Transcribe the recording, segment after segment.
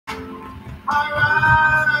I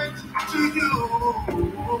write to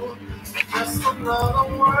you just another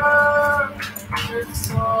word, it's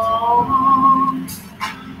song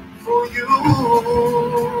for you.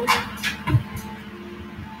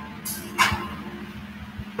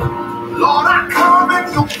 Lord, I come in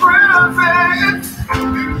your presence,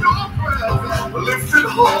 lifted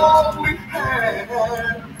holy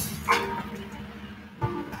hands.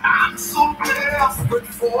 I'm so desperate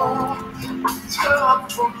for a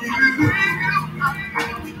touch from you.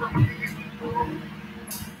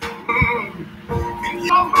 In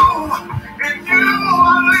you I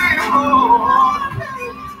live, Lord,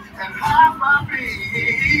 and have my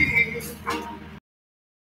being.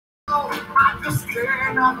 I just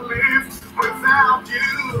cannot live without you.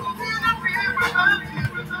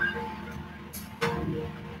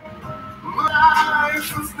 My life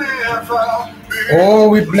has never been. Oh,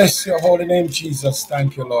 we bless your holy name, Jesus.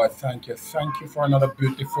 Thank you, Lord. Thank you. Thank you for another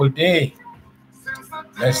beautiful day.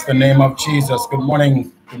 Bless the name of Jesus. Good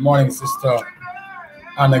morning. Good morning, Sister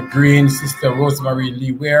Anna Green, Sister Rosemary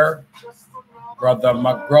Lee Ware, Brother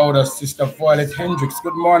McGrowder, Sister Violet Hendricks.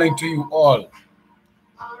 Good morning to you all.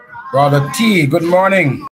 Brother T, good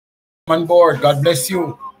morning. On board. God bless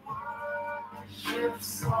you.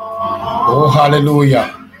 Oh,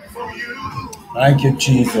 hallelujah. Thank you,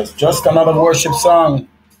 Jesus. Just another worship song.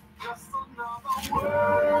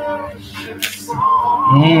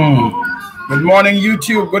 Good morning,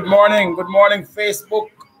 YouTube. Good morning. Good morning, Facebook.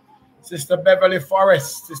 Sister Beverly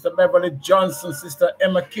Forrest, Sister Beverly Johnson, Sister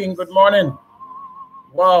Emma King. Good morning.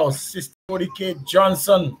 Wow, Sister Cody K.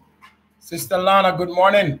 Johnson. Sister Lana, good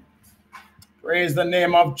morning. Praise the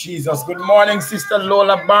name of Jesus. Good morning, Sister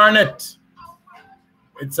Lola Barnett.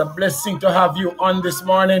 It's a blessing to have you on this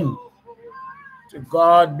morning. To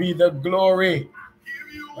God be the glory.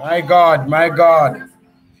 My God, my God.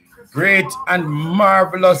 Great and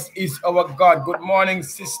marvelous is our God. Good morning,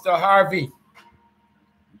 Sister Harvey.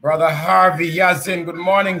 Brother Harvey Yazin. Good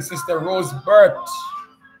morning, Sister Rose Burt.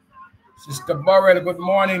 Sister Burrell, good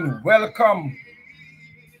morning. Welcome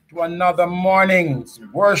to another morning's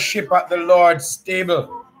worship at the Lord's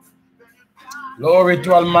table. Glory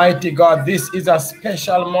to Almighty God. This is a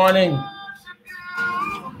special morning.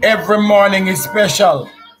 Every morning is special.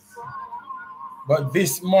 But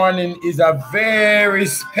this morning is a very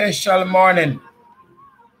special morning.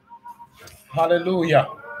 Hallelujah.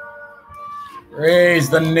 Praise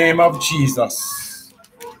the name of Jesus.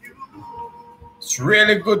 It's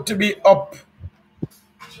really good to be up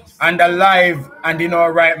and alive and in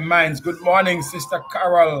our right minds. Good morning, Sister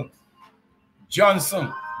Carol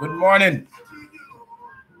Johnson. Good morning.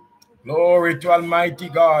 Glory to Almighty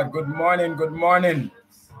God. Good morning. Good morning.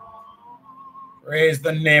 Praise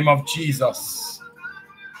the name of Jesus.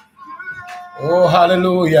 Oh,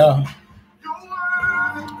 hallelujah.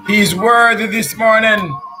 He's worthy this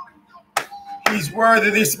morning. He's worthy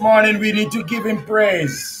this morning. We need to give him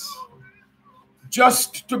praise.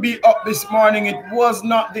 Just to be up this morning, it was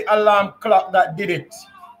not the alarm clock that did it.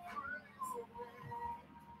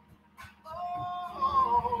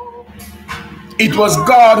 It was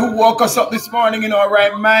God who woke us up this morning in our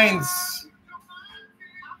right minds.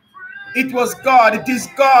 It was God. It is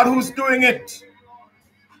God who's doing it.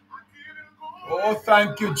 Oh,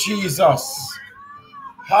 thank you, Jesus.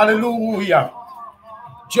 Hallelujah.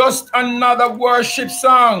 Just another worship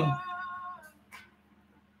song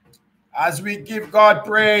as we give God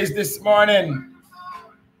praise this morning.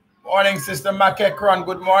 Morning, Sister McEachron.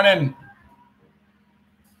 Good morning.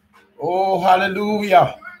 Oh,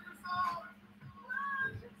 hallelujah.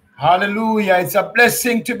 Hallelujah. It's a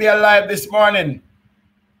blessing to be alive this morning.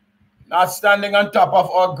 Not standing on top of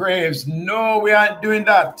our graves. No, we aren't doing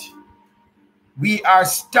that. We are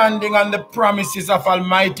standing on the promises of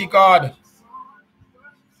Almighty God.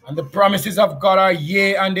 And the promises of God are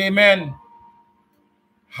yea and amen.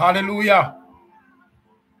 Hallelujah.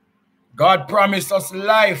 God promised us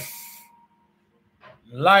life.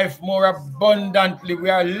 Life more abundantly. We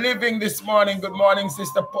are living this morning. Good morning,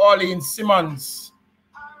 Sister Pauline Simmons.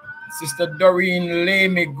 Sister Doreen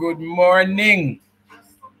Lamy, good morning.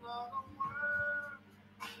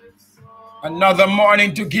 Another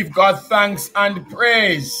morning to give God thanks and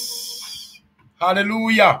praise.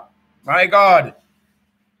 Hallelujah. My God.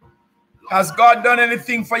 Has God done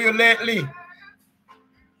anything for you lately?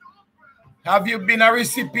 Have you been a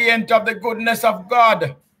recipient of the goodness of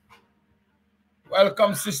God?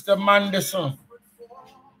 Welcome, Sister Manderson.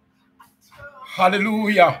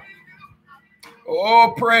 Hallelujah.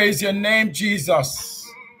 Oh, praise your name, Jesus.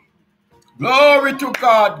 Glory to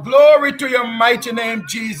God. Glory to your mighty name,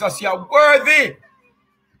 Jesus. You're worthy.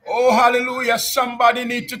 Oh, hallelujah. Somebody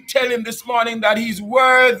need to tell him this morning that he's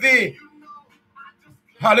worthy.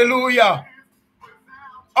 Hallelujah.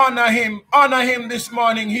 Honor him this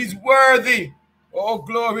morning. He's worthy. Oh,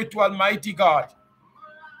 glory to Almighty God.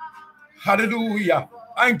 Hallelujah.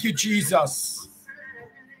 Thank you, Jesus.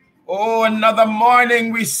 Oh, another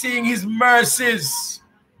morning we're seeing his mercies.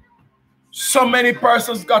 So many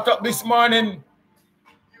persons got up this morning.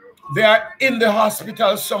 They are in the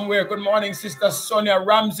hospital somewhere. Good morning, Sister Sonia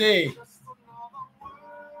Ramsey.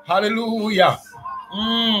 Hallelujah.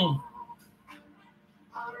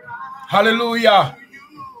 Hallelujah.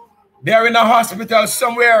 They are in a hospital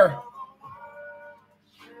somewhere.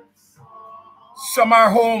 Some are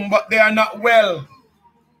home, but they are not well.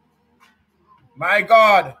 My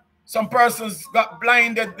God. Some persons got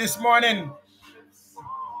blinded this morning.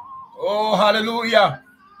 Oh, hallelujah.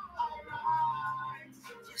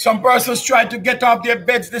 Some persons tried to get off their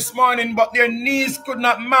beds this morning, but their knees could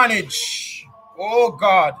not manage. Oh,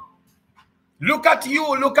 God. Look at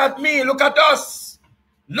you. Look at me. Look at us.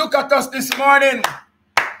 Look at us this morning.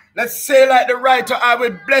 Let's say like the writer, I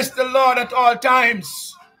will bless the Lord at all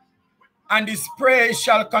times, and his praise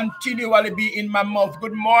shall continually be in my mouth.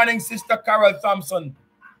 Good morning, Sister Carol Thompson.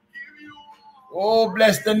 Oh,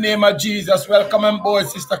 bless the name of Jesus. Welcome on board,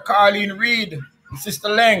 Sister Carleen Reed, Sister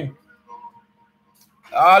Leng.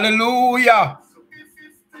 Hallelujah.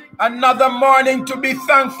 Another morning to be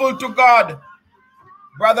thankful to God.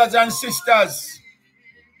 Brothers and sisters,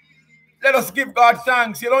 let us give God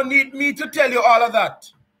thanks. You don't need me to tell you all of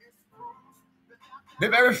that. The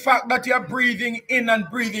very fact that you're breathing in and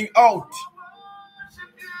breathing out.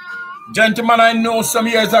 Gentleman I know some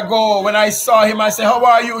years ago, when I saw him, I said, how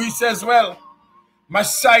are you? He says, well, my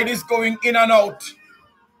side is going in and out.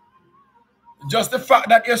 Just the fact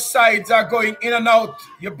that your sides are going in and out,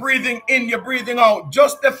 you're breathing in, you're breathing out.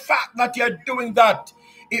 Just the fact that you're doing that,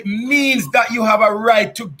 it means that you have a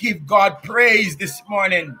right to give God praise this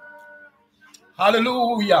morning.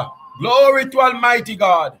 Hallelujah. Glory to Almighty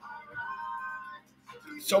God.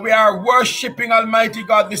 So we are worshiping Almighty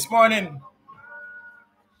God this morning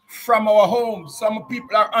from our homes. Some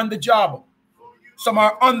people are on the job. Some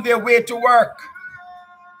are on their way to work.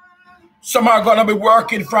 Some are going to be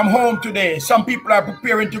working from home today. Some people are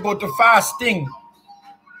preparing to go to fasting.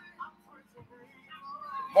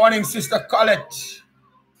 Morning, Sister Colette.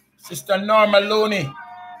 Sister Norma Loney.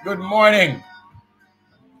 Good morning.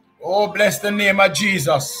 Oh, bless the name of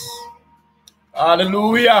Jesus.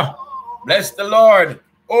 Hallelujah. Bless the Lord.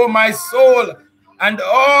 Oh, my soul, and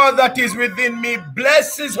all that is within me,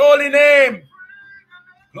 bless his holy name.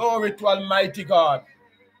 Glory to Almighty God.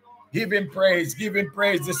 Give him praise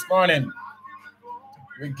this morning.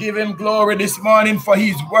 We give him glory this morning, for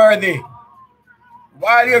he's worthy.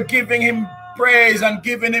 While you're giving him praise and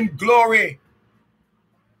giving him glory,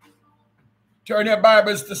 turn your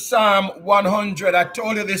Bibles to Psalm 100. I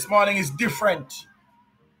told you this morning is different.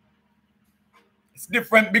 It's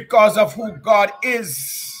different because of who God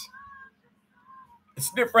is.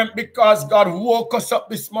 It's different because God woke us up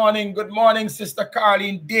this morning. Good morning, Sister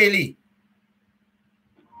Carleen Daly.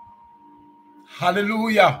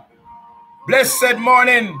 Hallelujah. Blessed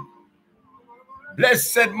morning.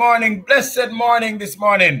 Blessed morning. Blessed morning this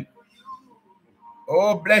morning.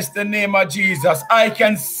 Oh, bless the name of Jesus. I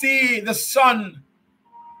can see the sun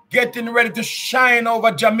getting ready to shine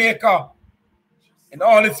over Jamaica in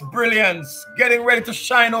all its brilliance, getting ready to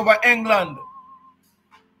shine over England.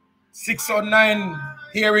 6:09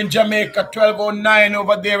 here in Jamaica, 12:09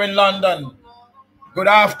 over there in London. Good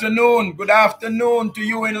afternoon. Good afternoon to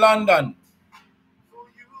you in London.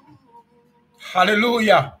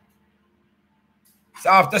 Hallelujah. It's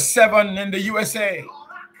after 7 in the USA.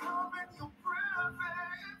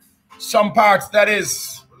 Some parts, that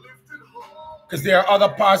is, because there are other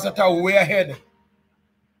parts that are way ahead.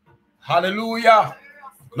 Hallelujah.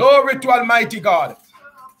 Glory to Almighty God.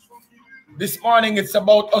 This morning it's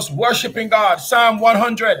about us worshiping God. Psalm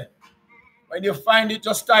 100. When you find it,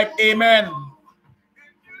 just type amen.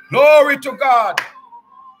 Glory to God.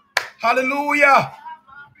 Hallelujah.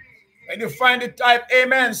 When you find it, type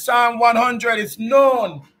amen. Psalm 100. It's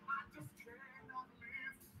known.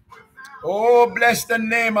 Oh, bless the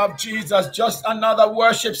name of Jesus. Just another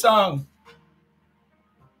worship song.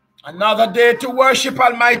 Another day to worship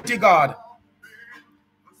Almighty God.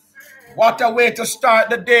 What a way to start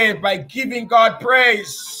the day, by giving God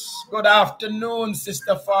praise. Good afternoon,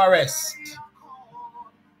 Sister Forrest.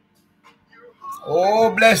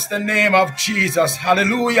 Oh, bless the name of Jesus.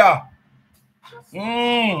 Hallelujah.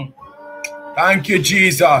 Thank you,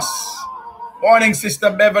 Jesus. Morning,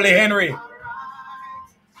 Sister Beverly Henry.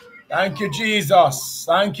 Thank you, Jesus.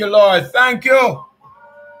 Thank you, Lord. Thank you.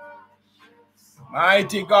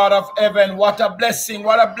 Mighty God of heaven, what a blessing,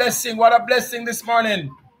 what a blessing, what a blessing this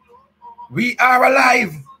morning. We are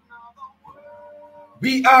alive.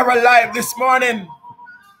 We are alive this morning.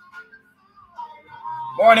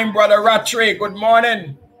 Morning, Brother Rattray. Good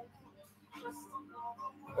morning.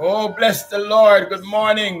 Oh, bless the Lord. Good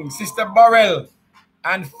morning, Sister Burrell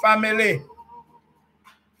and family.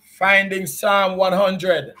 Finding Psalm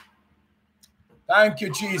 100. Thank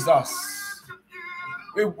you, Jesus.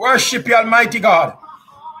 We worship you, Almighty God.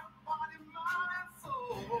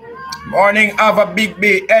 Morning, Ava Big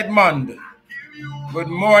B, Edmond. Good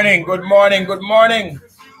morning, good morning, good morning.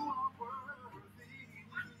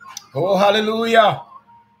 Oh, hallelujah.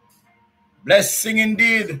 Blessing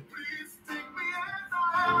indeed.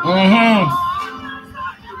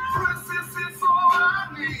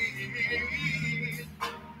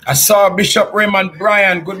 I saw Bishop Raymond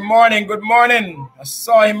Bryan. Good morning, good morning. I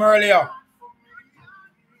saw him earlier.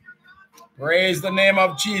 Praise the name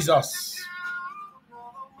of Jesus.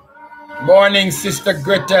 Morning, Sister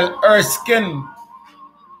Gretel Erskine.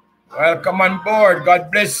 Welcome on board. God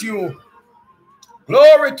bless you.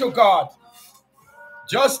 Glory to God.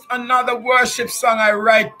 Just another worship song I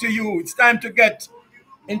write to you. It's time to get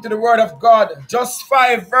into the Word of God. Just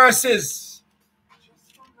 5 verses.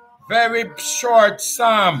 Very short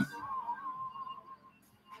psalm.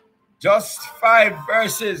 Just 5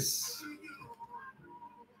 verses.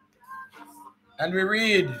 And we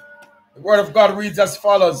read, the Word of God reads as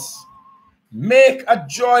follows. Make a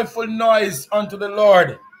joyful noise unto the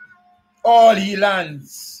Lord, all ye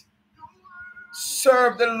lands.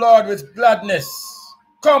 Serve the Lord with gladness.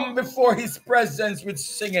 Come before his presence with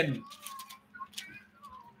singing.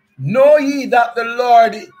 Know ye that the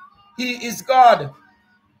Lord, he is God.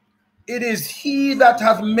 It is he that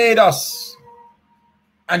hath made us,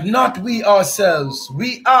 and not we ourselves.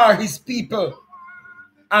 We are his people,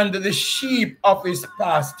 and the sheep of his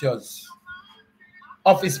pastures.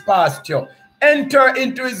 Of his pasture. Enter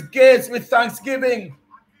into his gates with thanksgiving,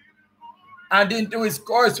 and into his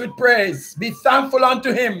courts with praise. Be thankful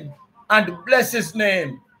unto him, and bless his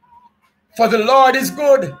name. For the Lord is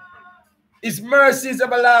good, his mercy is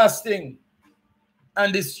everlasting,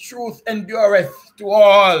 and his truth endureth to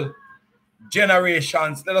all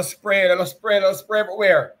generations. Let us pray, let us pray, let us pray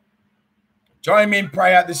everywhere. Join me in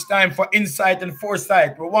prayer at this time for insight and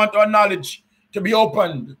foresight. We want our knowledge to be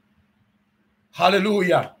opened.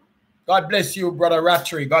 Hallelujah. God bless you, Brother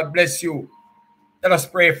Rattray. God bless you. Let us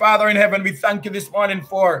pray. Father in heaven, we thank you this morning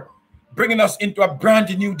for bringing us into a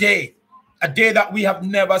brand new day, a day that we have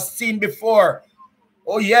never seen before.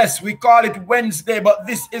 Oh yes, we call it Wednesday, but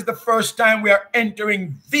this is the first time we are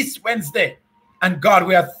entering this Wednesday. And God,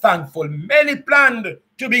 we are thankful. Many planned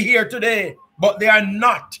to be here today, but they are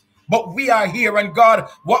not. But we are here, and God,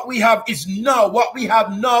 what we have is now. What we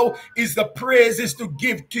have now is the praises to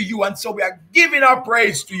give to you. And so we are giving our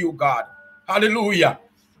praise to you, God. Hallelujah.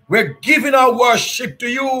 We're giving our worship to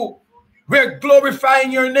you. We're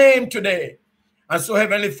glorifying your name today. And so,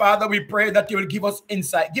 Heavenly Father, we pray that you will give us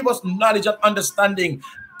insight, give us knowledge and understanding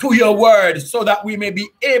to your word, so that we may be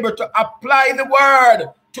able to apply the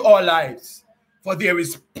word to our lives. For there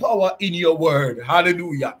is power in your word.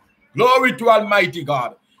 Hallelujah. Glory to Almighty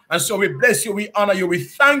God. And so we bless you, we honor you, we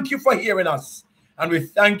thank you for hearing us, and we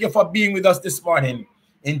thank you for being with us this morning.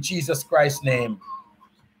 In Jesus Christ's name.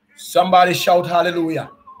 Somebody shout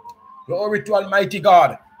hallelujah. Glory to Almighty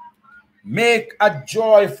God. Make a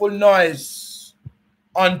joyful noise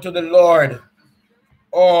unto the Lord,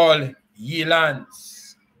 all ye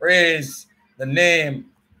lands. Praise the name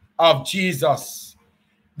of Jesus.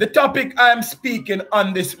 The topic I am speaking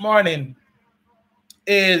on this morning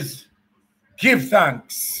is give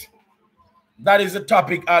thanks. That is the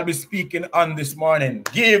topic I'll be speaking on this morning.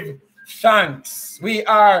 Give thanks. We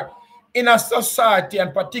are in a society,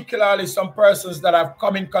 and particularly some persons that I've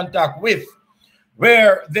come in contact with,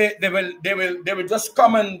 where they will just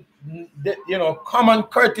common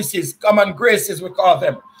courtesies, common graces, we call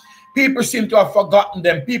them. People seem to have forgotten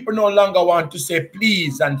them. People no longer want to say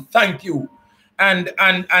please and thank you. And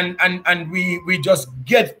we just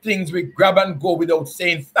get things, we grab and go without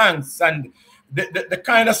saying thanks. And the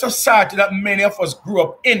kind of society that many of us grew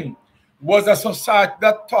up in was a society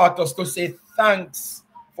that taught us to say thanks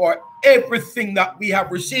for everything that we have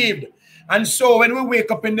received. And so when we wake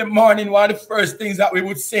up in the morning, one of the first things that we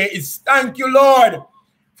would say is, thank you, Lord,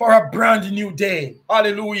 for a brand new day.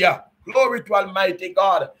 Hallelujah. Glory to Almighty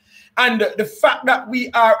God. And the fact that we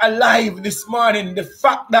are alive this morning, the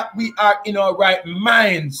fact that we are in our right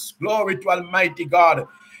minds, glory to Almighty God,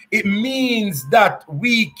 it means that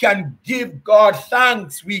we can give God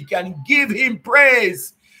thanks. We can give him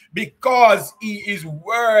praise because he is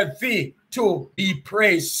worthy to be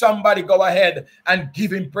praised. Somebody go ahead and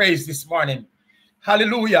give him praise this morning.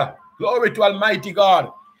 Hallelujah. Glory to Almighty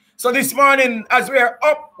God. So this morning, as we are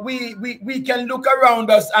up, we can look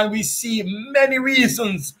around us and we see many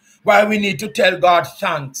reasons why we need to tell God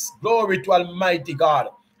thanks. Glory to Almighty God.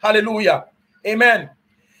 Hallelujah. Amen.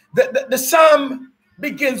 The psalm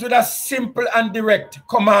begins with a simple and direct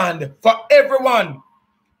command for everyone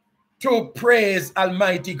to praise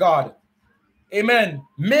Almighty God. Amen.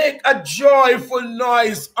 Make a joyful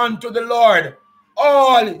noise unto the Lord,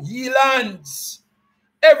 all ye lands,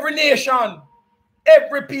 every nation,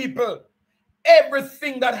 every people,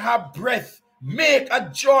 everything that have breath. Make a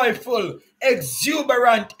joyful,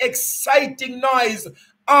 exuberant, exciting noise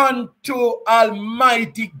unto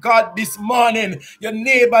Almighty God this morning. Your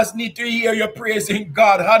neighbors need to hear you praising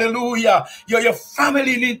God. Hallelujah. Your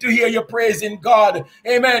family need to hear you praising God.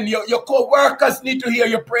 Amen. Your co-workers need to hear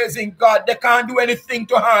you praising God. They can't do anything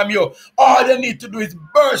to harm you. All they need to do is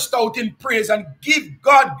burst out in praise and give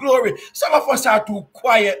God glory. Some of us are too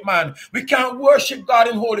quiet, man. We can't worship God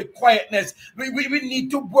in holy quietness. We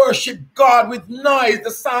need to worship God with noise.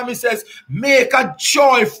 The psalmist says, make a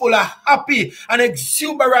joyful, a happy, an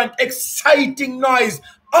exuberant, exciting noise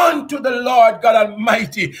unto the Lord God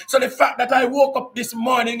Almighty. So the fact that I woke up this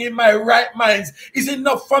morning in my right mind is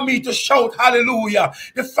enough for me to shout hallelujah.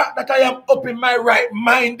 The fact that I am up in my right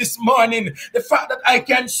mind this morning, the fact that I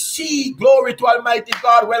can see, glory to Almighty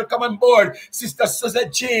God, welcome on board, Sister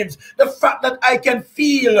Suzette James. The fact that I can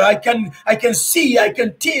feel, I can see, I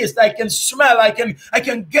can taste, I can smell, I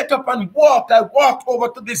can get up and walk. I walked over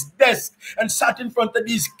to this desk and sat in front of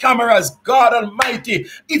these cameras. God Almighty,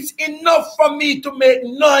 it's enough for me to make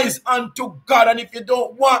noise unto God. And if you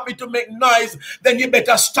don't want me to make noise, then you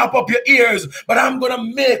better stop up your ears. But I'm going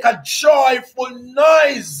to make a joyful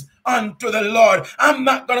noise unto the Lord. I'm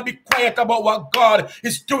not going to be quiet about what God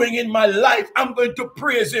is doing in my life. I'm going to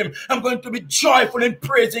praise him. I'm going to be joyful in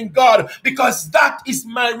praising God because that is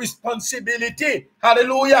my responsibility.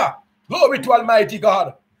 Hallelujah. Glory to Almighty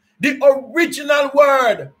God. The original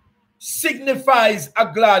word signifies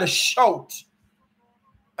a glad shout.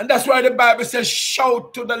 And that's why the Bible says,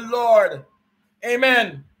 shout to the Lord.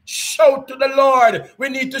 Amen. Shout to the Lord. We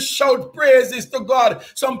need to shout praises to God.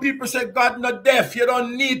 Some people say, God not deaf. You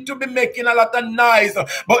don't need to be making a lot of noise.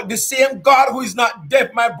 But the same God who is not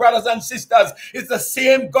deaf, my brothers and sisters, is the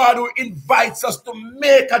same God who invites us to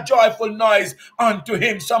make a joyful noise unto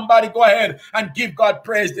him. Somebody go ahead and give God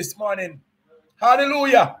praise this morning.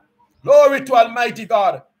 Hallelujah. Glory to Almighty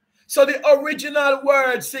God. So the original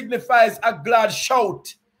word signifies a glad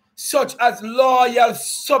shout, such as loyal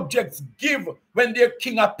subjects give when their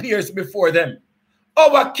king appears before them.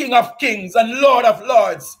 Our King of Kings and Lord of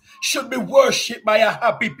Lords should be worshipped by a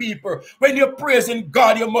happy people. When you're praising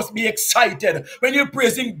God, you must be excited. When you're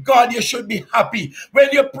praising God, you should be happy. When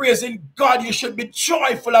you're praising God, you should be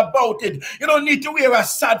joyful about it. You don't need to wear a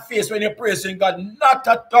sad face when you're praising God. Not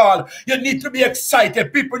at all. You need to be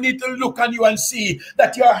excited. People need to look on you and see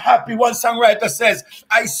that you're happy. One songwriter says,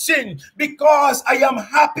 I sing because I am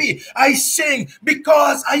happy. I sing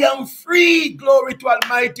because I am free. Glory to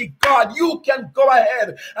Almighty God. You can go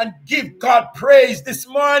ahead and give God praise this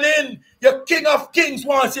morning. Your King of Kings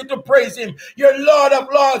wants you to praise him. Your Lord of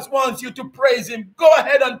Lords wants you to praise him. Go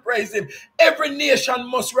ahead and praise him. Every nation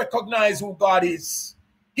must recognize who God is.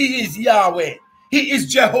 He is Yahweh. He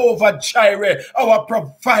is Jehovah Jireh, our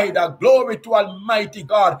provider. Glory to Almighty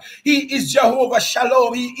God. He is Jehovah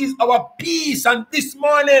Shalom. He is our peace. And this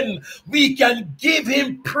morning we can give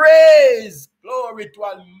him praise. Glory to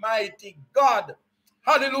Almighty God.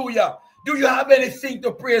 Hallelujah. Do you have anything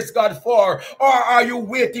to praise God for? Or are you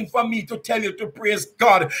waiting for me to tell you to praise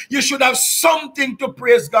God? You should have something to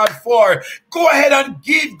praise God for. Go ahead and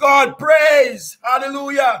give God praise.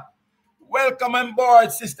 Hallelujah. Welcome on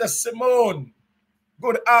board, Sister Simone.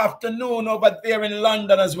 Good afternoon over there in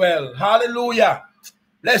London as well. Hallelujah.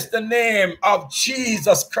 Bless the name of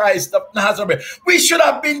Jesus Christ of Nazareth. We should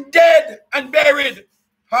have been dead and buried.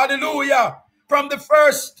 Hallelujah. From the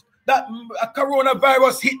first that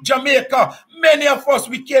coronavirus hit Jamaica, many of us,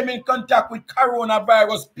 we came in contact with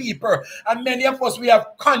coronavirus people, and many of us, we have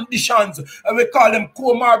conditions, and we call them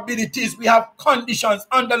comorbidities. We have conditions,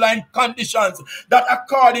 underlying conditions, that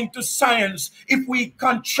according to science, if we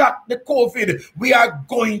contract the COVID, we are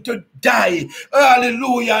going to die.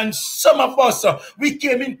 Hallelujah. And some of us, we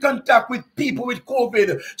came in contact with people with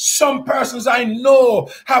COVID. Some persons I know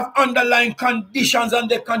have underlying conditions and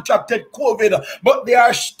they contracted COVID, but they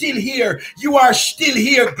are still here. You are still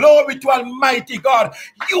here. Glory to Almighty God.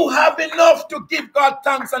 You have enough to give God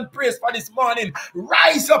thanks and praise for this morning.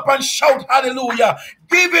 Rise up and shout hallelujah.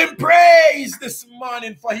 Give him praise this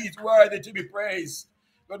morning, for he's worthy to be praised.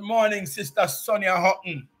 Good morning, Sister Sonia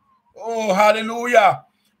Houghton. Oh, hallelujah.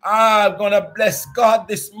 I'm going to bless God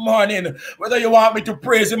this morning. Whether you want me to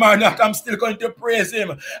praise him or not, I'm still going to praise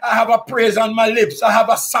him. I have a praise on my lips. I have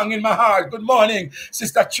a song in my heart. Good morning,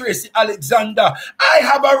 Sister Tracy Alexander. I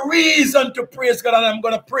have a reason to praise God, and I'm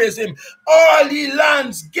going to praise him. All ye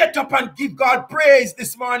lands, get up and give God praise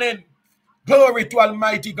this morning. Glory to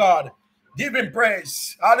Almighty God. Give him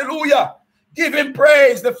praise. Hallelujah. Give him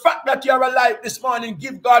praise. The fact that you're alive this morning,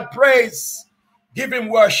 give God praise. Give him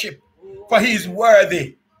worship, for he is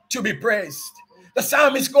worthy to be praised. The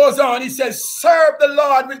psalmist goes on. He says, serve the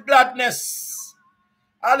Lord with gladness.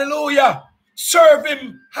 Hallelujah. Serve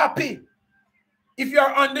him happy. If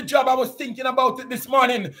you're on the job, I was thinking about it this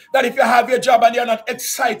morning, that if you have your job and you're not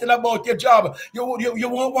excited about your job, you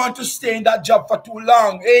won't want to stay in that job for too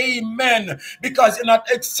long. Amen. Because you're not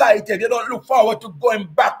excited. You don't look forward to going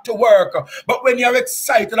back to work. But when you're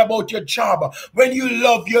excited about your job, when you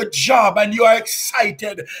love your job and you are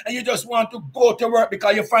excited and you just want to go to work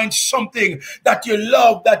because you find something that you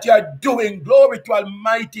love, that you're doing, glory to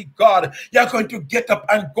Almighty God, you're going to get up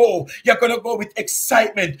and go. You're going to go with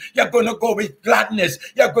excitement. You're going to go with gladness.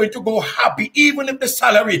 You're going to go happy, even if the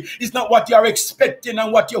salary is not what you're expecting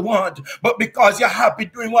and what you want. But because you're happy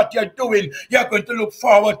doing what you're doing, you're going to look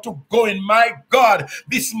forward to going. My God,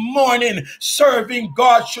 this morning, serving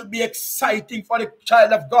God should be exciting for the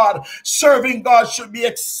child of God. Serving God should be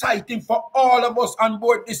exciting for all of us on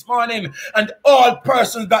board this morning and all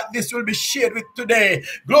persons that this will be shared with today.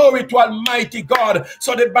 Glory to Almighty God.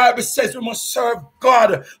 So the Bible says we must serve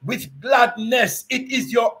God with gladness. It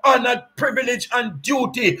is your honored privilege and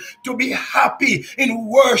duty to be happy in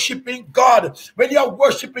worshiping God. When you're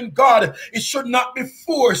worshiping God, it should not be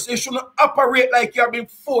forced. You shouldn't operate like you're being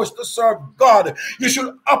forced to serve God. You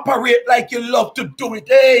should operate like you love to do it.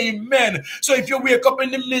 Amen. So if you wake up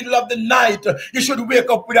in the middle of the night, you should wake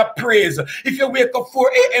up with a praise. If you wake up 4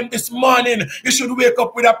 a.m. this morning, you should wake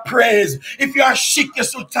up with a praise. If you are sick, you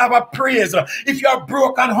should have a praise. If you are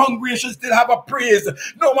broke and hungry, you should still have a praise.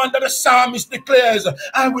 No wonder the psalmist declares,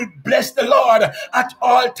 I will bless the Lord at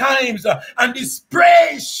all times, and his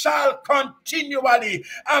praise shall continually.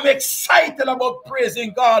 I'm excited about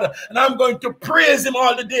praising God, and I'm going to praise him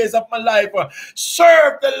all the days of my life.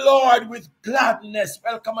 Serve the Lord with gladness.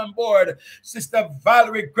 Welcome on board, Sister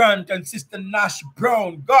Valerie Grant and Sister Nash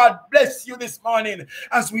Brown. God bless you this morning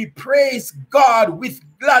as we praise God with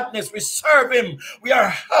gladness. We serve him. We are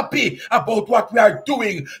happy about what we are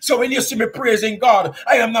doing. So when you see me praising God,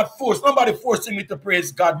 I am not forced. Nobody forcing me to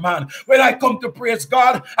praise God, man. When I come to praise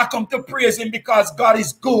God, I come to praise him because God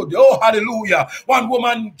is good. Oh, hallelujah. One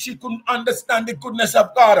woman, she couldn't understand the goodness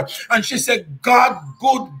of God, and she said, God,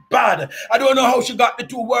 good, bad. I don't know how she got the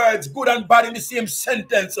two words, good and bad, in the same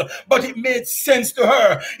sentence, but it made sense to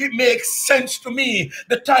her. It makes sense to me.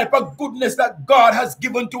 The type of goodness that God has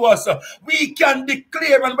given to us, we can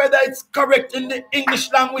declare, and whether it's correct in the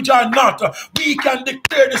English language or not, we can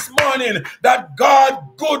declare this morning that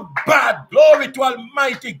God, good, bad. Glory to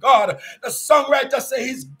Almighty God. The songwriter says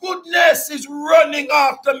his goodness is running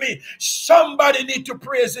after me. Somebody need to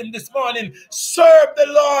praise him this morning. Serve the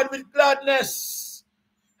Lord with gladness.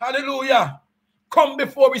 Hallelujah. Come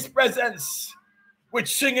before his presence with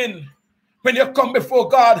singing. When you come before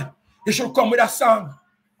God, you should come with a song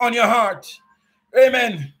on your heart.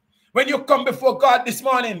 Amen. When you come before God this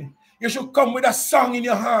morning, you should come with a song in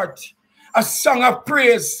your heart. A song of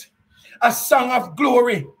praise. A song of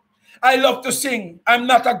glory. I love to sing. I'm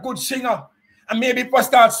not a good singer. And maybe if I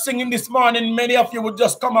start singing this morning, many of you would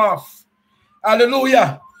just come off.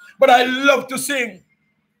 Hallelujah. But I love to sing.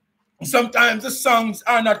 Sometimes the songs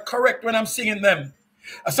are not correct when I'm singing them.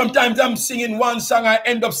 Sometimes I'm singing one song, I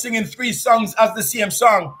end up singing 3 songs as the same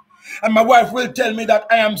song. And my wife will tell me that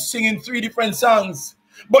I am singing 3 different songs.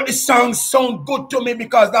 But the songs sound good to me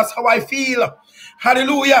because that's how I feel.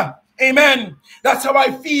 Hallelujah. Amen. That's how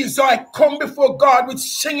I feel. So I come before God with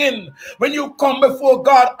singing. When you come before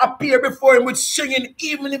God, appear before Him with singing,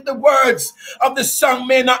 even if the words of the song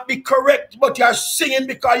may not be correct, but you're singing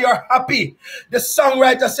because you're happy. The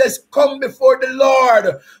songwriter says, come before the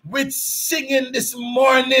Lord with singing this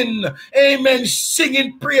morning. Amen.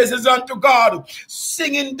 Singing praises unto God.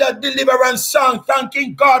 Singing the deliverance song,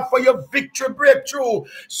 thanking God for your victory breakthrough.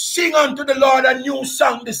 Sing unto the Lord a new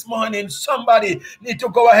song this morning. Somebody need to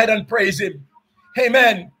go ahead and praise Him.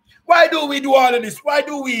 Amen. Why do we do all of this? Why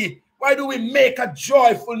do we make a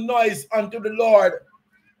joyful noise unto the Lord?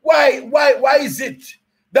 Why is it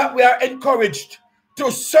that we are encouraged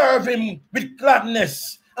to serve Him with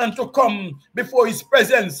gladness and to come before His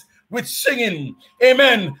presence with singing?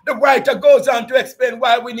 Amen. The writer goes on to explain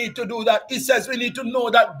why we need to do that. He says we need to know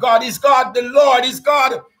that God is God, the Lord is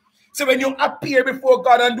God. So when you appear before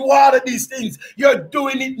God and do all of these things, you're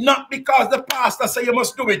doing it not because the pastor say you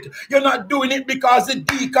must do it. You're not doing it because the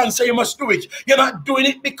deacon say you must do it. You're not doing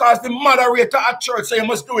it because the moderator at church say you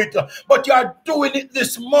must do it. But you're doing it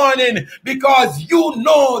this morning because you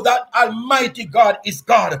know that Almighty God is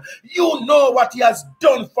God. You know what He has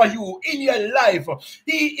done for you in your life.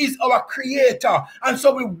 He is our creator. And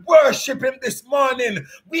so we worship Him this morning.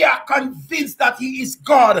 We are convinced that He is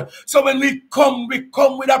God. So when we come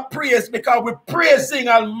with a praise because we're praising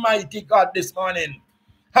Almighty God this morning.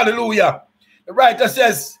 Hallelujah. The writer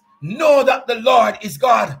says, know that the Lord is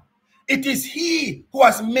God. It is He who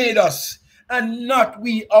has made us and not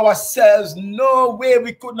we ourselves. No way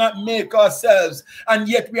we could not make ourselves, and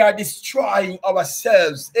yet we are destroying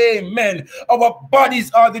ourselves. Amen. Our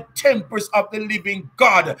bodies are the temples of the living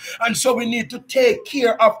God, and so we need to take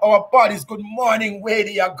care of our bodies. Good morning,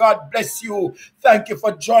 Wadia. God bless you. Thank you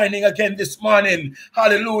for joining again this morning.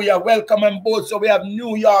 Hallelujah. Welcome on board. So we have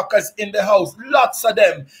New Yorkers in the house. Lots of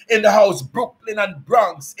them in the house. Brooklyn and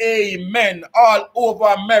Bronx. Amen. All over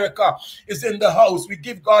America is in the house. We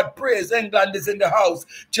give God praise. England is in the house.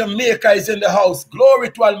 Jamaica is in the house. Glory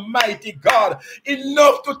to Almighty God.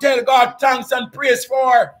 Enough to tell God thanks and praise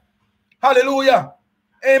for. Hallelujah.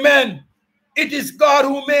 Amen. It is God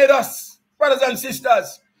who made us, brothers and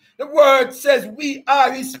sisters. The word says we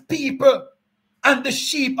are His people and the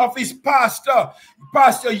sheep of His pasture.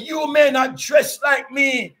 Pastor, you may not dress like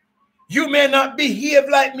me. You may not behave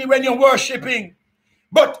like me when you're worshiping.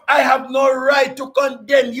 But I have no right to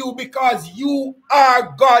condemn you because you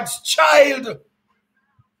are God's child.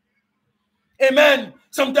 Amen.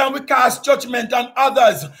 Sometimes we cast judgment on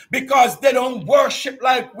others because they don't worship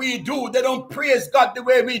like we do. They don't praise God the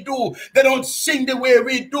way we do. They don't sing the way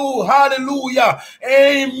we do. Hallelujah.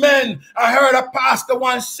 Amen. I heard a pastor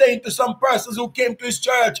once saying to some persons who came to his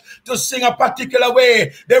church to sing a particular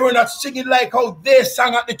way. They were not singing like how they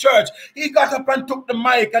sang at the church. He got up and took the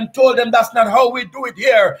mic and told them that's not how we do it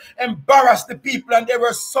here. Embarrassed the people, and they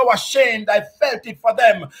were so ashamed. I felt it for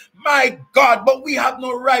them. My God, but we have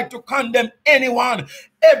no right to condemn anyone.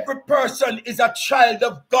 Every person is a child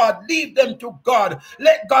of God. Leave them to God.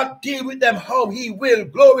 Let God deal with them how He will.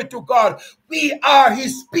 Glory to God. We are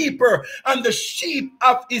His people and the sheep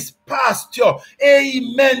of His pasture.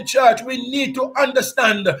 Amen, church. We need to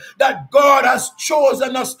understand that God has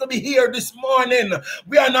chosen us to be here this morning.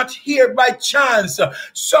 We are not here by chance.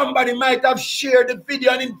 Somebody might have shared the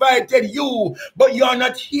video and invited you, but you are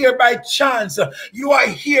not here by chance. You are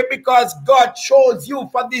here because God chose you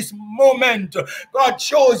for this moment. God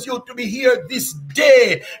chose you to be here this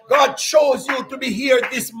day. God chose you to be here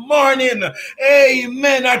this morning.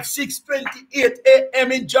 Amen. At 6:28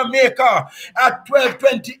 a.m. in Jamaica, at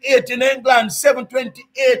 12:28 in England,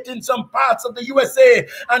 7:28 in some parts of the USA,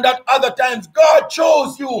 and at other times, God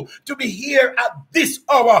chose you to be here at this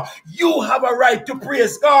hour. You have a right to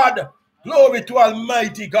praise God. Glory to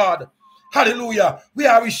Almighty God. Hallelujah. We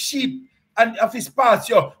are His sheep and of His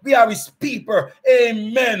pasture. We are His people.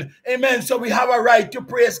 Amen. Amen. So we have a right to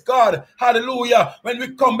praise God. Hallelujah. When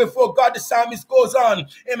we come before God, the psalmist goes on.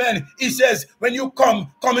 Amen. He says, when you come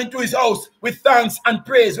into His house with thanks and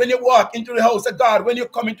praise. When you walk into the house of God, when you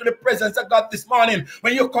come into the presence of God this morning,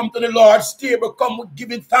 when you come to the Lord's table, come with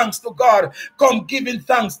giving thanks to God. Come giving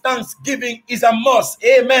thanks. Thanksgiving is a must.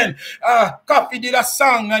 Amen. Coffee did a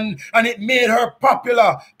song and it made her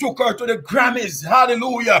popular. Took her to the Grammys.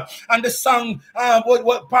 Hallelujah. And the song,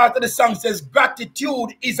 what part of the song says,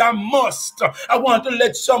 gratitude is a must. I want to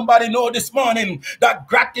let somebody know this morning that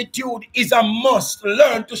gratitude is a must.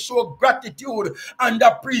 Learn to show gratitude and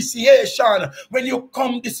appreciation. When you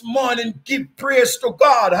come this morning, give praise to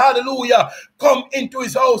God. Hallelujah. Come into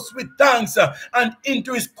his house with thanks and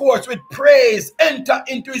into his courts with praise. Enter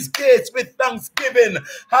into his gates with thanksgiving.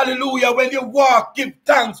 Hallelujah. When you walk, give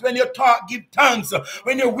thanks. When you talk, give thanks.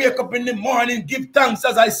 When you wake up in the morning, give thanks.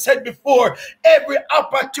 As I said before, every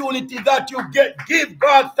opportunity that you get, give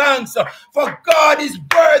God thanks. For God is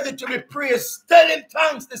worthy to be praised. Tell him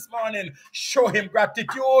thanks this morning. Show him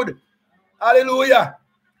gratitude. Hallelujah.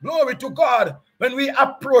 Glory to God. When we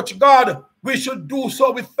approach God, we should do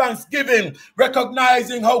so with thanksgiving,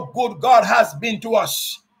 recognizing how good God has been to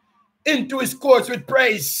us. Into his courts with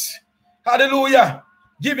praise. Hallelujah.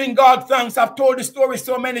 Giving God thanks. I've told the story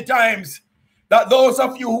so many times that those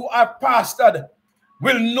of you who are pastored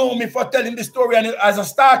will know me for telling the story. And as I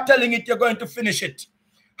start telling it, you're going to finish it.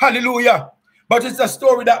 Hallelujah. But it's a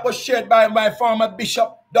story that was shared by my former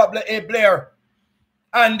Bishop W.A. Blair.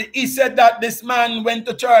 And he said that this man went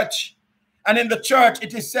to church. And in the church,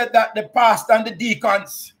 it is said that the pastor and the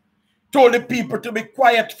deacons told the people to be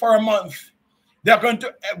quiet for a month. They are going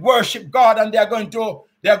to worship God, and they are going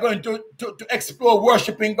to explore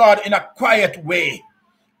worshiping God in a quiet way.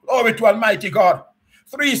 Glory to Almighty God.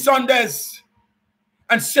 3 Sundays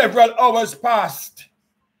and several hours passed.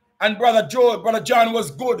 And Brother John was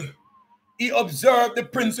good. He observed the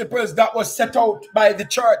principles that were set out by the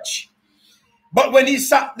church. But when he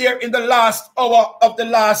sat there in the last hour of the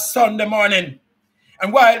last Sunday morning,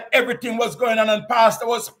 and while everything was going on and pastor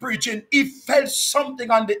was preaching, he felt something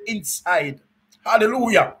on the inside.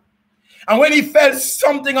 Hallelujah. And when he felt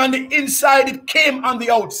something on the inside, it came on the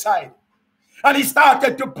outside. And he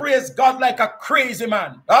started to praise God like a crazy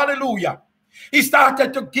man. Hallelujah. He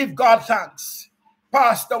started to give God thanks.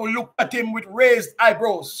 Pastor looked at him with raised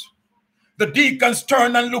eyebrows. The deacons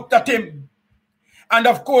turned and looked at him. And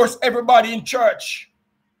of course, everybody in church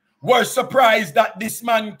was surprised that this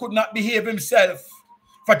man could not behave himself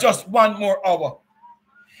for just 1 more hour.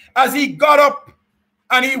 As he got up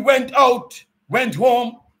and he went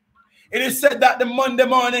home, it is said that the Monday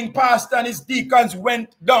morning pastor and his deacons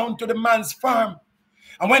went down to the man's farm.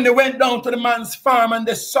 And when they went down to the man's farm and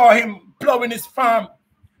they saw him plowing his farm,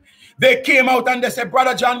 they came out and they said,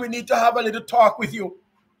 Brother John, we need to have a little talk with you.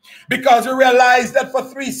 Because we realized that for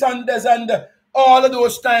 3 Sundays and all of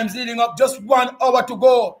those times leading up, just 1 hour to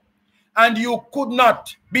go, and you could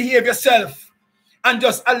not behave yourself and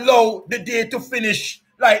just allow the day to finish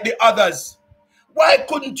like the others. Why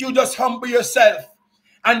couldn't you just humble yourself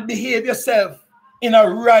and behave yourself in a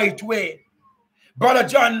right way? Brother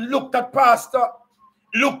John looked at pastor,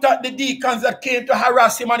 looked at the deacons that came to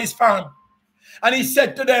harass him on his farm, and he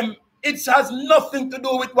said to them, it has nothing to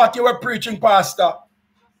do with what you were preaching, pastor.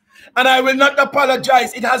 And I will not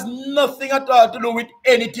apologize. It has nothing at all to do with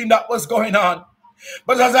anything that was going on.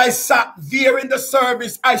 But as I sat there in the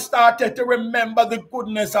service, I started to remember the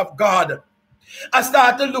goodness of God. I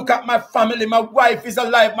started to look at my family. My wife is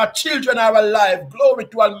alive. My children are alive. Glory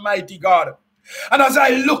to Almighty God. And as I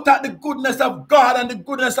looked at the goodness of God and the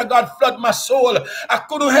goodness of God flood my soul, I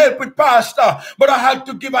couldn't help it, pastor, but I had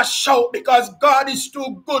to give a shout because God is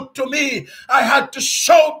too good to me. I had to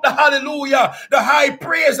shout the hallelujah, the high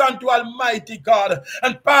praise unto Almighty God.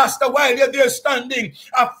 And pastor, while you're there standing,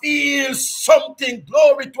 I feel something.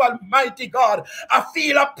 Glory to Almighty God. I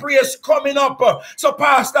feel a praise coming up. So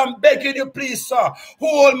pastor, I'm begging you, please, sir,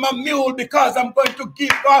 hold my mule because I'm going to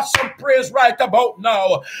give God some praise right about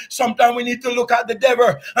now. Sometimes we need to look at the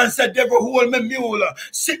devil and say, devil, hold my mule.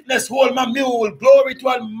 Sickness, hold my mule. Glory to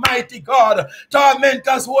Almighty God.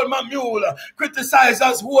 Tormentors, hold my mule.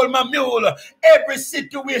 Criticizers, hold my mule. Every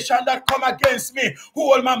situation that come against me,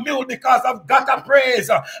 hold my mule because I've got a praise.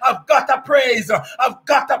 I've got a praise. I've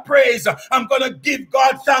got a praise. I'm going to give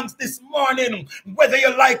God thanks this morning, whether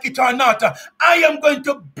you like it or not. I am going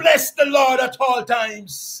to bless the Lord at all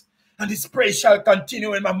times, and his praise shall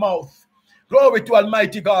continue in my mouth. Glory to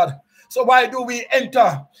Almighty God. So why do we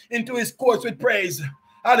enter into his courts with praise?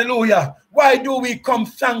 Hallelujah. Why do we come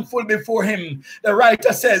thankful before him? The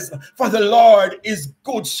writer says, for the Lord is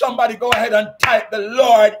good. Somebody go ahead and type, the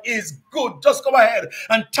Lord is good. Just go ahead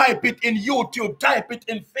and type it in YouTube. Type it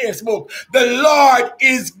in Facebook. The Lord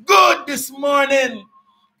is good this morning.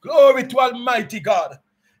 Glory to Almighty God.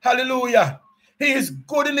 Hallelujah. He is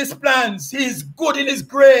good in his plans. He is good in his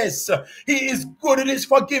grace. He is good in his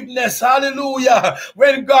forgiveness. Hallelujah.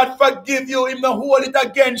 When God forgive you, him not hold it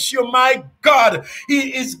against you. My God,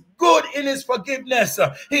 he is good in his forgiveness.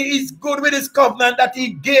 He is good with his covenant that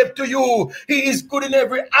he gave to you. He is good in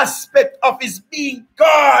every aspect of his being.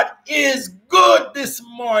 God is good this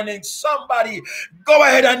morning. Somebody go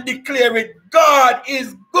ahead and declare it. God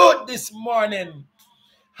is good this morning.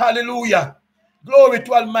 Hallelujah. Glory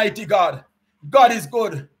to Almighty God. God is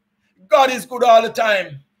good. God is good all the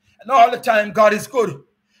time. And all the time, God is good.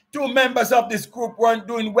 2 members of this group weren't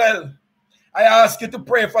doing well. I asked you to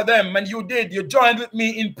pray for them, and you did. You joined with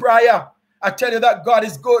me in prayer. I tell you that God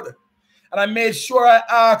is good. And I made sure I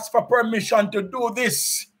asked for permission to do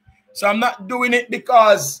this. So I'm not doing it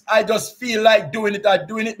because I just feel like doing it. I'm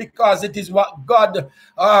doing it because it is what God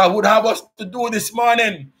would have us to do this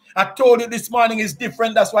morning. I told you this morning is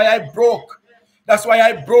different. That's why I broke. That's why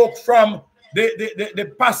I broke from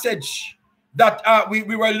the passage that we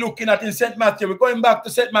were looking at in St. Matthew. We're going back to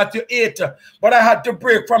St. Matthew 8. But I had to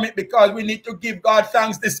break from it because we need to give God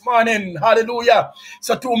thanks this morning. Hallelujah.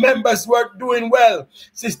 So 2 members were doing well.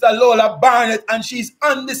 Sister Lola Barnett, and she's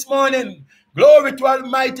on this morning. Glory to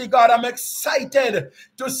Almighty God. I'm excited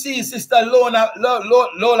to see Sister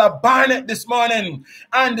Lola Barnett this morning.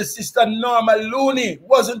 And Sister Norma Looney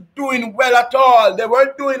wasn't doing well at all. They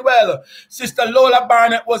weren't doing well. Sister Lola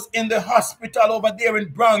Barnett was in the hospital over there in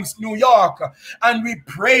Bronx, New York. And we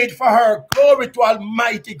prayed for her. Glory to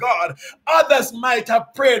Almighty God. Others might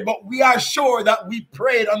have prayed, but we are sure that we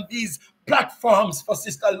prayed on these platforms for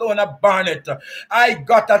Sister Lorna Barnett. I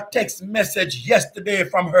got a text message yesterday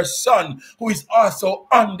from her son, who is also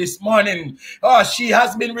on this morning. She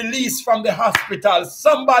has been released from the hospital.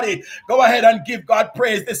 Somebody go ahead and give God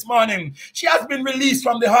praise this morning. She has been released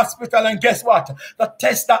from the hospital, and guess what? The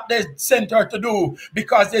test that they sent her to do,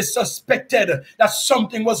 because they suspected that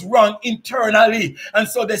something was wrong internally, and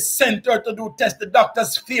so they sent her to do tests. The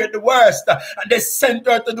doctors feared the worst, and they sent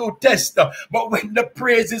her to do tests. But when the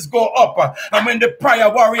praises go up, and when the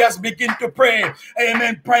prayer warriors begin to pray,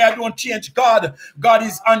 amen, prayer don't change God. God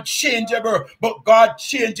is unchangeable, but God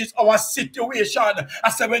changes our situation. I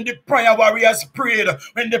said when the prayer warriors prayed,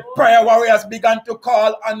 when the prayer warriors began to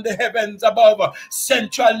call on the heavens above,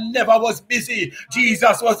 Central never was busy.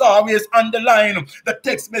 Jesus was always on the line. The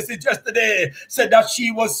text message yesterday said that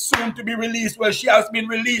she was soon to be released. Well, she has been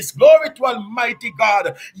released. Glory to Almighty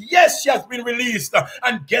God. Yes, she has been released.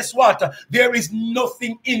 And guess what? There is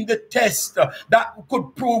nothing in the test that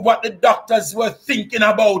could prove what the doctors were thinking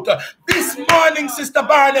about. This morning, Sister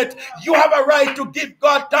Barnett, you have a right to give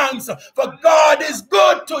God thanks, for God is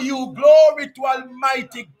good to you. Glory to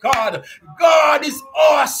Almighty God. God is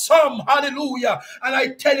awesome. Hallelujah. And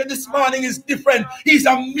I tell you, this morning is different. He's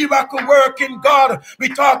a miracle working God. We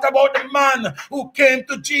talked about the man who came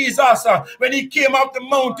to Jesus when he came up the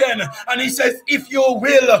mountain, and he says, if you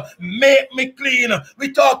will, make me clean.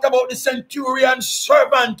 We talked about the centurion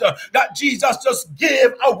servant that Jesus just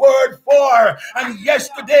gave a word for. And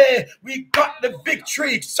yesterday we got the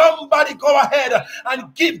victory. Somebody go ahead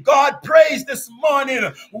and give God praise this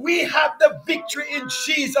morning. We have the victory in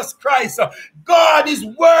Jesus Christ. God is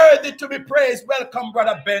worthy to be praised. Welcome,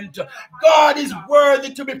 Brother Bent. God is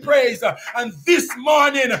worthy to be praised. And this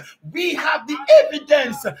morning we have the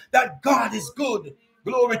evidence that God is good.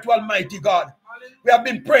 Glory to Almighty God. We have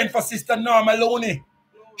been praying for Sister Norma Looney.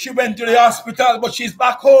 She went to the hospital, but she's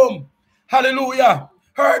back home. Hallelujah.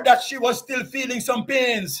 Heard that she was still feeling some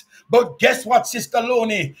pains. But guess what, Sister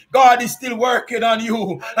Looney? God is still working on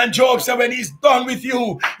you. And Job said when he's done with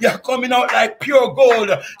you, you're coming out like pure gold.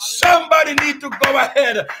 Somebody need to go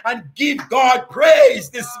ahead and give God praise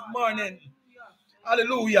this morning.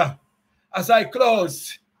 Hallelujah. As we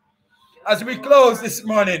close this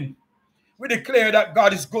morning, we declare that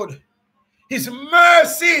God is good. His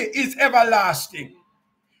mercy is everlasting.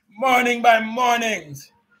 Morning by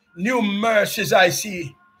mornings, new mercies I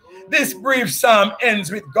see. This brief psalm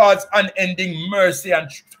ends with God's unending mercy and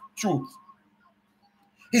truth.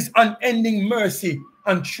 His unending mercy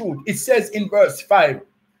and truth. It says in verse 5,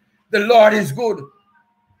 the Lord is good.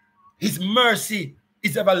 His mercy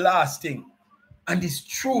is everlasting, and his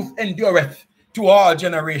truth endureth to all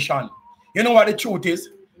generation. You know what the truth is?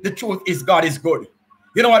 The truth is God is good.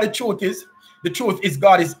 You know what the truth is? The truth is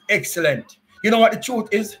God is excellent. You know what the truth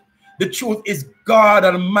is? The truth is God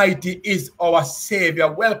Almighty is our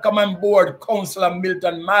Savior. Welcome on board, Counselor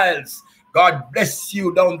Milton Miles. God bless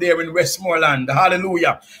you down there in Westmoreland.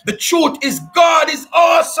 Hallelujah. The truth is God is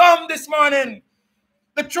awesome this morning.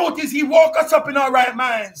 The truth is he woke us up in our right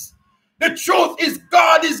minds. The truth is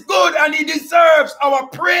God is good and he deserves our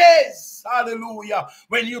praise. Hallelujah.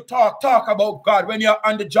 When you talk about God. When you're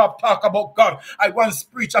on the job, talk about God. I once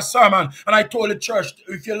preached a sermon and I told the church,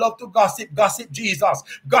 if you love to gossip, gossip Jesus.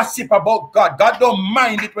 Gossip about God. God don't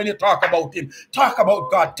mind it when you talk about him. Talk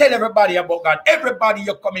about God. Tell everybody about God. Everybody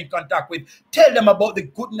you come in contact with, tell them about the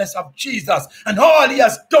goodness of Jesus and all he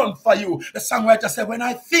has done for you. The songwriter said, when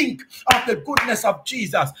I think of the goodness of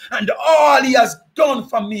Jesus and all he has done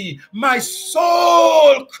for me, my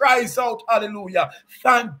soul cries out, hallelujah.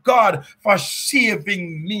 Thank God for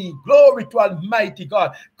saving me. Glory to Almighty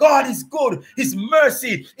God. God is good. His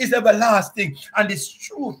mercy is everlasting, and his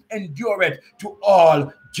truth endureth to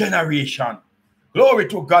all generation. Glory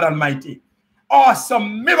to God Almighty.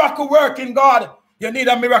 Awesome miracle working God. You need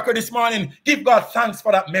a miracle this morning. Give God thanks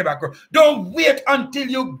for that miracle. Don't wait until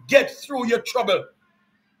you get through your trouble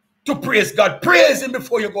to praise God. Praise him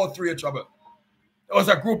before you go through your trouble. There was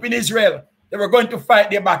a group in Israel. They were going to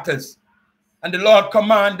fight their battles. And the Lord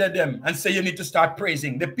commanded them and said, you need to start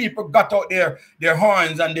praising. The people got out their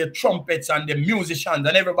horns and their trumpets and the musicians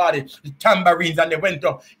and everybody, the tambourines, and they went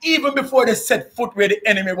up. Even before they set foot where the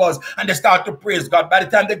enemy was and they started to praise God. By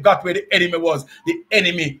the time they got where the enemy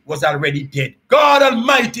was already dead. God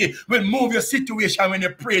Almighty will move your situation when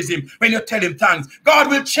you praise him, when you tell him thanks. God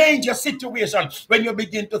will change your situation when you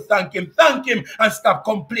begin to thank him. Thank him and stop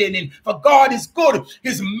complaining. For God is good.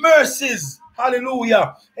 His mercies,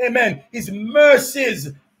 hallelujah, amen, his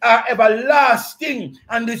mercies are everlasting,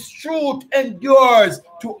 and his truth endures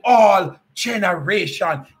to all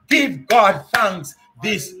generation. Give God thanks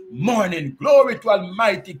this morning. Glory to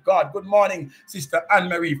Almighty God. Good morning, Sister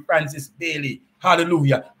Anne-Marie Francis Bailey.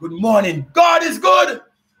 Hallelujah. Good morning. God is good.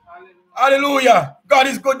 Hallelujah. God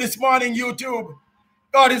is good this morning, YouTube.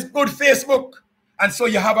 God is good, Facebook. And so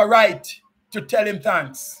you have a right to tell him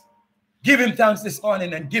thanks. Give him thanks this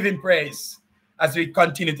morning and give him praise as we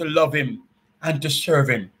continue to love him and to serve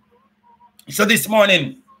him. So this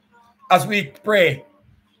morning, as we pray,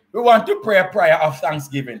 we want to pray a prayer of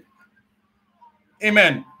thanksgiving.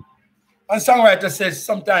 Amen. And songwriter says,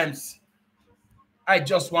 sometimes I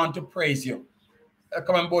just want to praise you.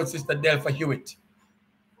 Come on board, Sister Delpha Hewitt.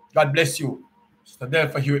 God bless you, Sister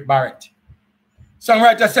Delpha Hewitt Barrett.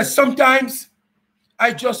 Songwriter says, sometimes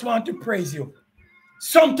I just want to praise you.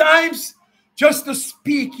 Sometimes just to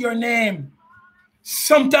speak your name.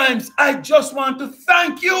 Sometimes I just want to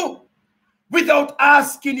thank you without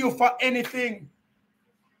asking you for anything.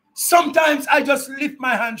 Sometimes I just lift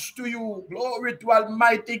my hands to you. Glory to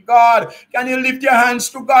Almighty God. Can you lift your hands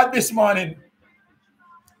to God this morning?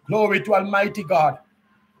 Glory to Almighty God.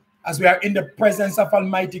 As we are in the presence of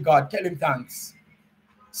Almighty God, tell him thanks.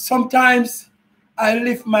 Sometimes I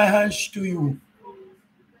lift my hands to you.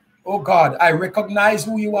 Oh God, I recognize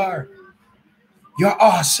who you are. You're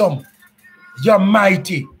awesome. You're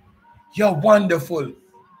mighty. You're wonderful.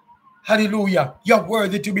 Hallelujah. You're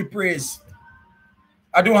worthy to be praised.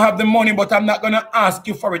 I don't have the money, but I'm not going to ask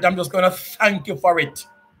you for it. I'm just going to thank you for it.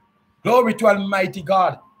 Glory to Almighty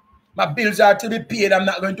God. My bills are to be paid. I'm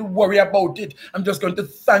not going to worry about it. I'm just going to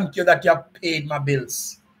thank you that you have paid my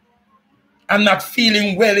bills. I'm not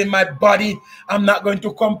feeling well in my body. I'm not going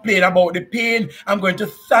to complain about the pain. I'm going to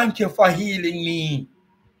thank you for healing me.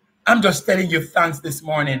 I'm just telling you thanks this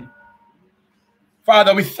morning.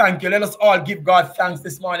 Father, we thank you. Let us all give God thanks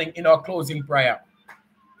this morning in our closing prayer.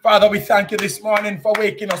 Father, we thank you this morning for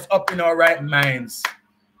waking us up in our right minds.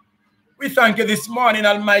 We thank you this morning,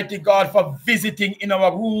 Almighty God, for visiting in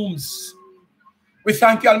our rooms. We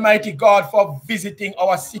thank you, Almighty God, for visiting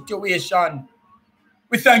our situation.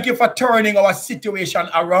 We thank you for turning our situation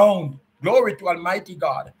around. Glory to Almighty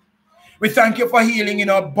God. We thank you for healing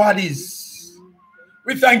in our bodies.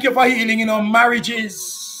 We thank you for healing in our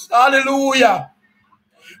marriages. Hallelujah.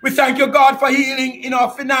 We thank you, God, for healing in our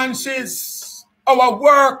finances, our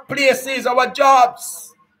workplaces, our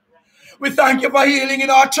jobs. We thank you for healing in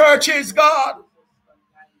our churches, God.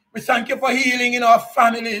 We thank you for healing in our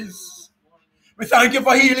families. We thank you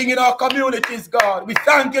for healing in our communities, God. We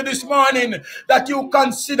thank you this morning that you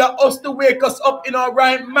consider us to wake us up in our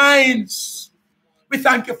right minds. We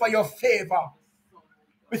thank you for your favor.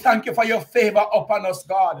 We thank you for your favor upon us,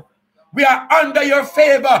 God. We are under your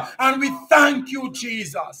favor and we thank you,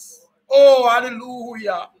 Jesus. Oh,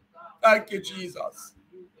 hallelujah. Thank you, Jesus.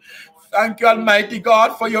 Thank you, Almighty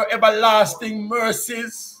God, for your everlasting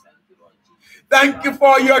mercies. Thank you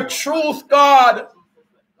for your truth, God.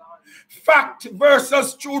 Fact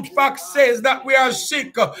versus truth. Fact says that we are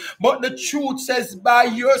sick, but the truth says by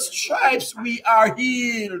your stripes we are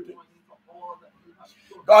healed.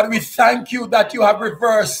 God, we thank you that you have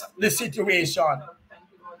reversed the situation.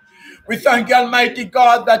 We thank you, Almighty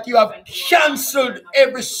God, that you have canceled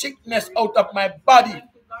every sickness out of my body.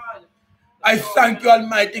 I thank you,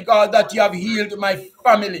 Almighty God, that you have healed my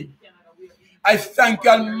family. I thank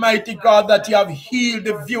you, Almighty God, that you have healed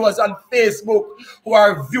the viewers on Facebook who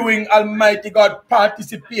are viewing, Almighty God,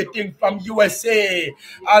 participating from USA,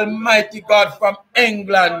 Almighty God, from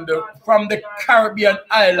England, from the Caribbean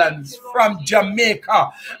islands, from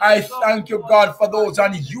Jamaica. I thank you, God, for those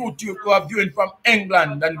on YouTube who are viewing from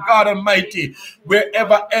England, and God Almighty,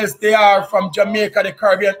 wherever else they are, from Jamaica, the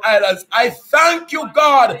Caribbean islands. I thank you,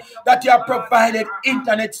 God, that you have provided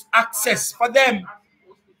internet access for them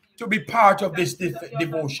to be part of this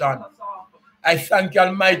devotion. I thank you,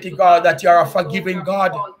 Almighty God, that you are a forgiving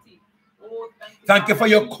God. Thank you for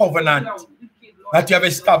your covenant that you have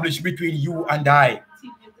established between you and I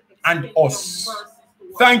and us.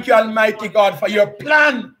 Thank you, Almighty God, for your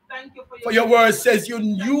plan. For your word says you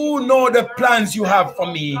know the plans you have for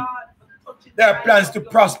me. There are plans to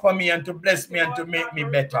prosper me and to bless me and to make me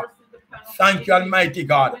better. Thank you, Almighty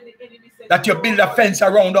God, that you build a fence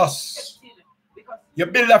around us. You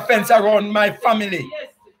build a fence around my family.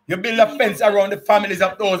 You build a fence around the families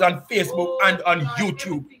of those on Facebook and on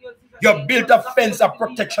YouTube. You built a fence of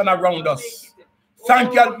protection around us.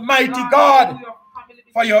 Thank you, Almighty God,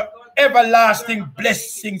 for your everlasting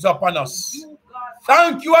blessings upon us.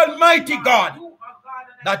 Thank you, Almighty God,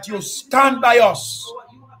 that you stand by us,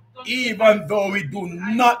 even though we do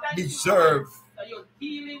not deserve.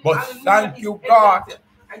 But thank you, God.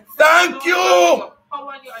 Thank you.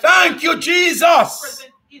 Thank you, Jesus,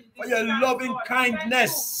 for your loving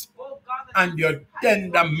kindness and your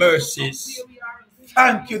tender mercies.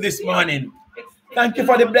 Thank you this morning. Thank you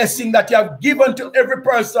for the blessing that you have given to every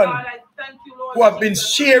person who have been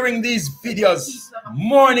sharing these videos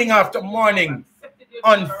morning after morning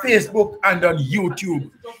on Facebook and on YouTube.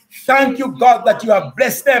 Thank you, God, that you have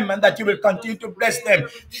blessed them and that you will continue to bless them.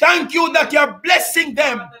 Thank you that you are blessing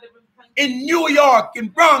them in New York, in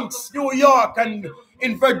Bronx, New York, and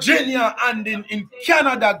in Virginia, and in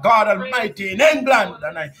Canada, God Almighty, in England,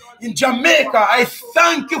 and in Jamaica. I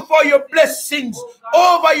thank you for your blessings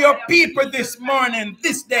over your people this morning,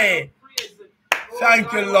 this day.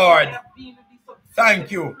 Thank you, Lord. Thank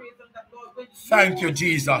you. Thank you,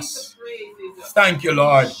 Jesus. Thank you,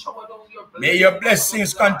 Lord. May your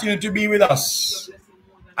blessings continue to be with us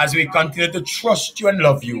as we continue to trust you and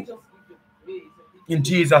love you. In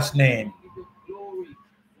Jesus' name.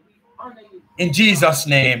 In Jesus'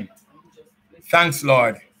 name. Thanks,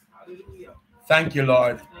 Lord. Thank you,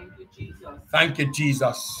 Lord. Thank you,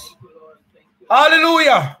 Jesus.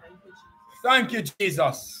 Hallelujah. Thank you,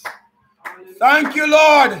 Jesus. Thank you,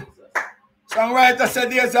 Lord. Songwriter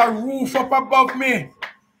said there's a roof up above me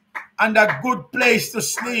and a good place to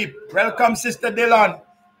sleep. Welcome, Sister Dylan.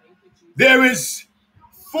 There is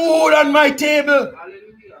food on my table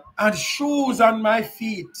and shoes on my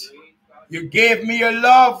feet. You gave me your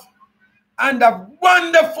love and a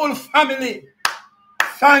wonderful family.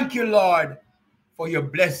 Thank you, Lord, for your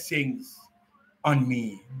blessings on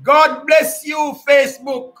me. God bless you,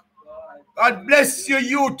 Facebook. God bless you,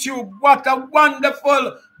 YouTube. What a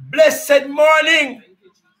wonderful, blessed morning.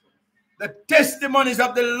 The testimonies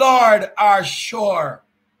of the Lord are sure.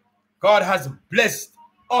 God has blessed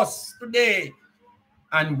us today,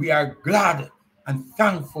 and we are glad and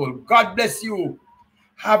thankful. God bless you.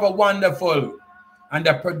 Have a wonderful and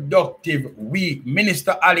a productive week.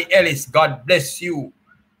 Minister Ali Ellis, God bless you.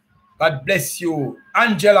 God bless you.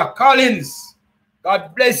 Angela Collins,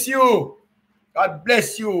 God bless you. God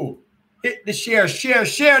bless you. Hit the share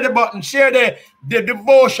the button, share the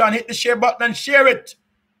devotion, hit the share button and share it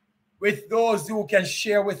with those who can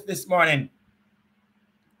share with this morning.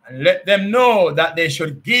 And let them know that they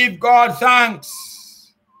should give God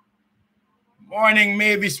thanks. Morning,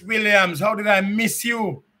 Mavis Williams. How did I miss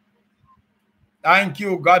you? Thank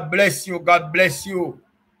you. God bless you. God bless you.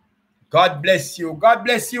 God bless you. God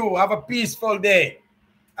bless you. Have a peaceful day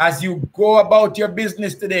as you go about your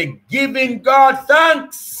business today, giving God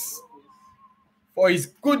thanks for his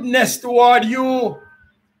goodness toward you,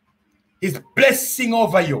 his blessing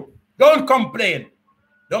over you. Don't complain.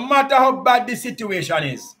 No matter how bad the situation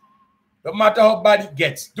is, no matter how bad it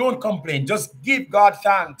gets, don't complain. Just give God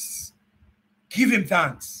thanks. Give him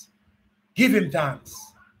thanks. Give him thanks.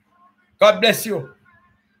 God bless you.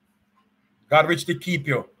 God richly keep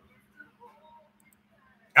you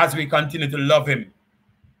as we continue to love him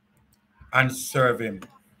and serve him.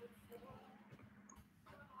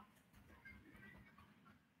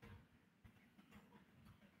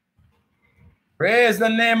 Praise the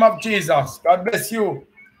name of Jesus. God bless you.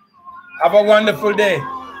 Have a wonderful day.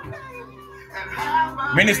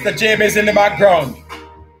 Minister Jabe is in the background.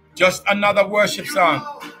 Just another worship song.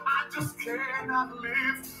 I just cannot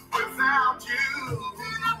live without you.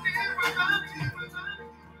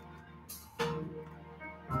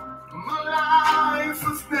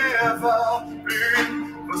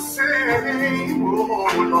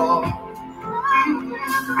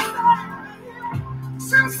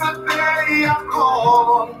 Since the day I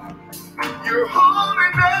called, you're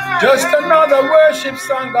holding me. Just another worship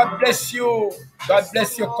song. God bless you. God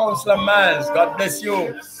bless you, Counselor Miles. God bless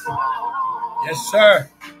you. Yes, sir.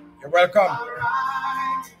 You're welcome.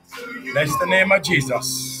 Bless the name of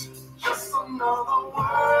Jesus.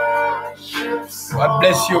 God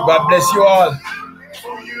bless you. God bless you all.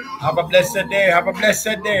 Have a blessed day. Have a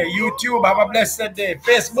blessed day. YouTube, have a blessed day.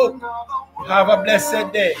 Facebook, have a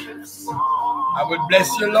blessed day. I will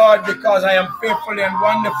bless you, Lord, because I am fearfully and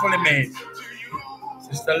wonderfully made.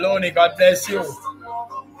 Sister Loney, God bless you.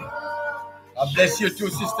 God bless you too,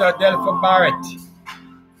 Sister Adelpha Barrett.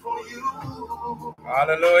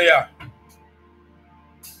 Hallelujah.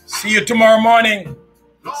 See you tomorrow morning,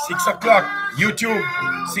 6 o'clock. YouTube,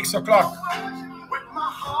 6 o'clock.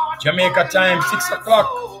 Jamaica time, 6 o'clock.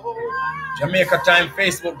 Jamaica time,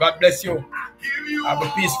 Facebook. God bless you. Have a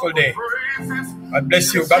peaceful day. God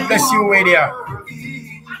bless you. God bless you, Wadia.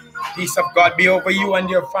 Peace of God be over you and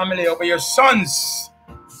your family, over your sons.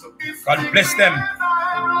 God bless them.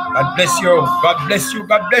 God bless you. God bless you.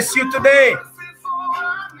 God bless you today.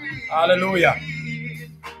 Hallelujah.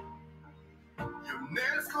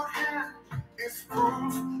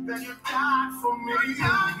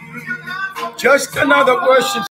 Just another worship